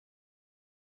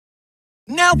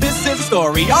Now this is a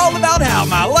story all about how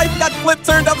my life got flipped,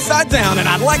 turned upside down, and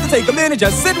I'd like to take a minute,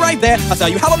 just sit right there. I'll tell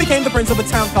you how I became the prince of a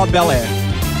town called Bel Air.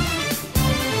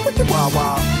 Wah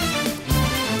wah.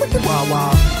 Wah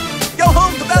wah. Go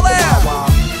home to Bel Air.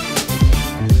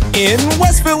 In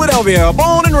West Philadelphia,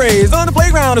 born and raised, on the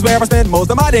playground is where I spent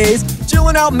most of my days.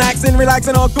 Chilling out, maxing,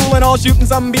 relaxing, all cool and all, shooting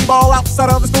some b-ball outside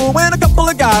of the school when a couple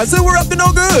of guys who were up to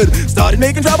no good started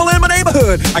making trouble in my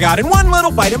neighborhood. I got in one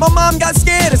little fight and my mom got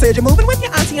scared and said, "You're moving with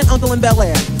your auntie and uncle in Bel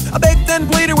Air." I begged and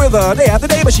pleaded with her day after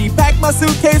day, but she packed my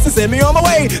suitcase and sent me on my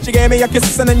way. She gave me a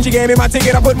kiss and then she gave me my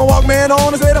ticket. I put my Walkman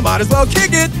on and said I might as well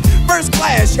kick it. First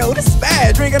class, yo, this is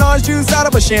bad. Drinking orange juice out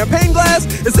of a champagne glass.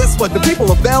 Is this what the people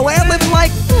of Bel Air living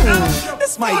like?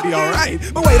 This might be alright.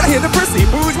 But wait, I hear the prissy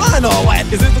booze line all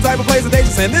that. Is this the type of place that they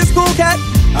just send this cool cat?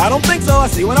 I don't think so. I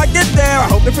see when I get there. I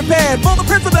hope they're prepared for the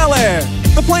Prince of Bel Air.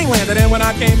 The plane landed, and when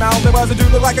I came out, there was a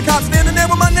dude look like a cop standing there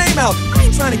with my name out. I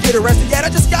ain't trying to get arrested yet, I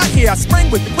just got here. I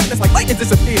sprang with the quickness like lightning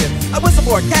disappeared. I whistled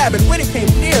for a cab, and when it came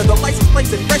near, the license plate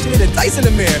said freshen it and dice in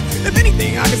the mirror. If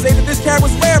anything, I could say that this cab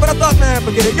was rare, but I thought, man,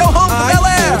 forget it. Yo, home to Bel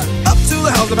Air. Up to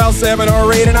the house about 7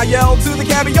 or 8, and I yelled to the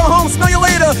cabbie, "Yo, home, smell you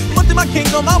later." Looked at my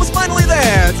kingdom, I was finally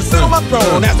there to sit on my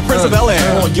throne as the Prince of Bel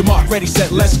Air. On your mark, ready,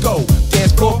 set, let's go.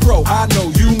 Dance floor pro, I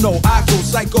know, you know, I go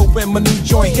psycho when my new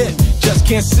joint hit. Just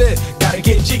can't sit, gotta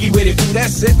get jiggy with it. Ooh,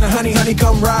 that's it, now honey, honey,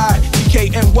 come ride.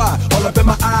 DKNY, all up in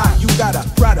my eye. You got a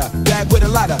Prada bag with a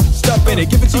lot of stuff in it.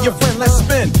 Give it to your friend, let's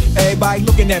spin. Everybody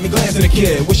looking at me, glancing at the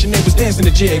kid. Wishing they was dancing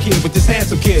the jig here with this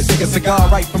handsome kid. Take a cigar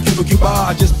right from Cuba Cuba,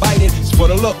 I just bite it. It's for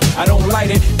the look, I don't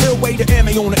light it. Real way to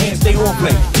ammo on the end, stay on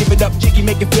play. Give it up, jiggy,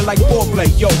 make it feel like foreplay.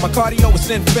 Yo, my cardio is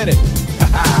infinite.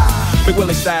 Big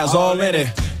Willie style's all in it.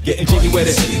 Getting jiggy with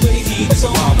it. Getting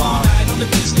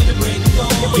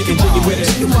jiggy with it.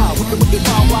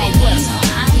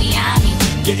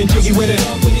 Getting jiggy with it.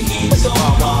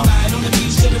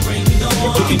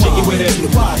 Getting jiggy with it.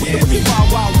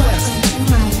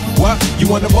 What?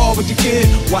 You on the ball with your kid?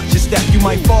 Watch your step, you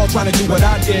might fall trying to do what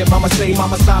I did. Mama say,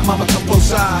 mama side, mama come close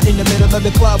side. In the middle of the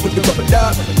club with the rubber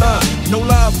dub. No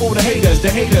love for the haters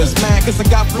mad cause I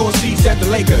got floor seats at the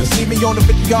Lakers. See me on the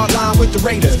 50-yard line with the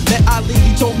Raiders. Met Ali,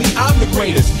 he told me I'm the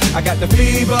greatest. I got the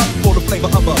fever for the flavor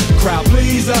of a crowd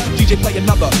pleaser. DJ play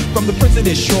another from the Prince of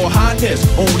this Your Highness.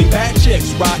 Only bad chicks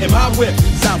riding my whip.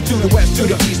 South to the west, to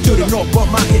the east, to the north.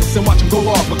 Bump my hits and watch them go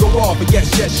off. But yes,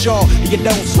 yes, sure. And you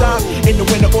don't stop in the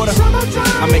winter order.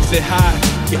 I makes it high.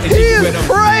 He is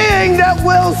praying that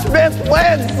Will Smith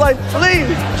wins. Like, please,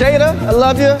 Jada, I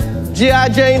love you. G.I.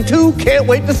 Jane 2, can't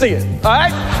wait to see it. All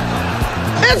right?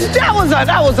 That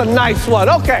was a nice one.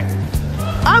 Okay.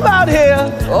 I'm out here.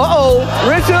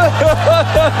 Richard.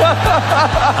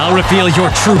 I'll reveal your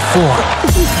true form.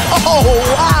 Oh,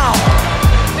 wow.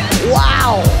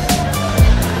 Wow.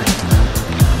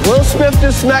 Will Smith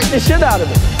just smacked the shit out of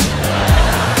him.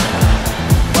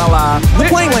 The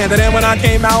plane landed, and when I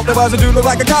came out, there was a dude look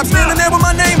like a cop standing there with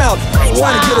my name out. I ain't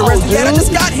trying to get arrested yet, I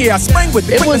just got here. I sprang with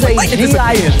the quickness like lightning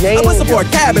disappeared. I whistled for a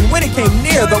cab, and when it came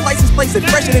near, the license plate said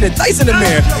freshen it and dice in the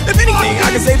mirror. If anything,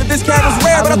 I can say that this cab was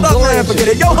rare, but I thought, man, forget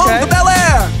it. Yo, home to Bel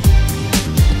Air.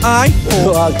 I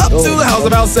up to the house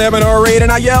about 7 or 8,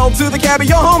 and I yelled to the cabbie,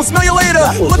 "Yo, home, smell you later."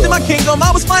 Looked at my kingdom,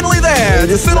 I was finally there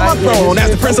to sit on my throne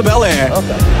as the Prince of Bel Air.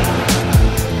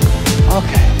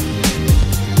 Okay.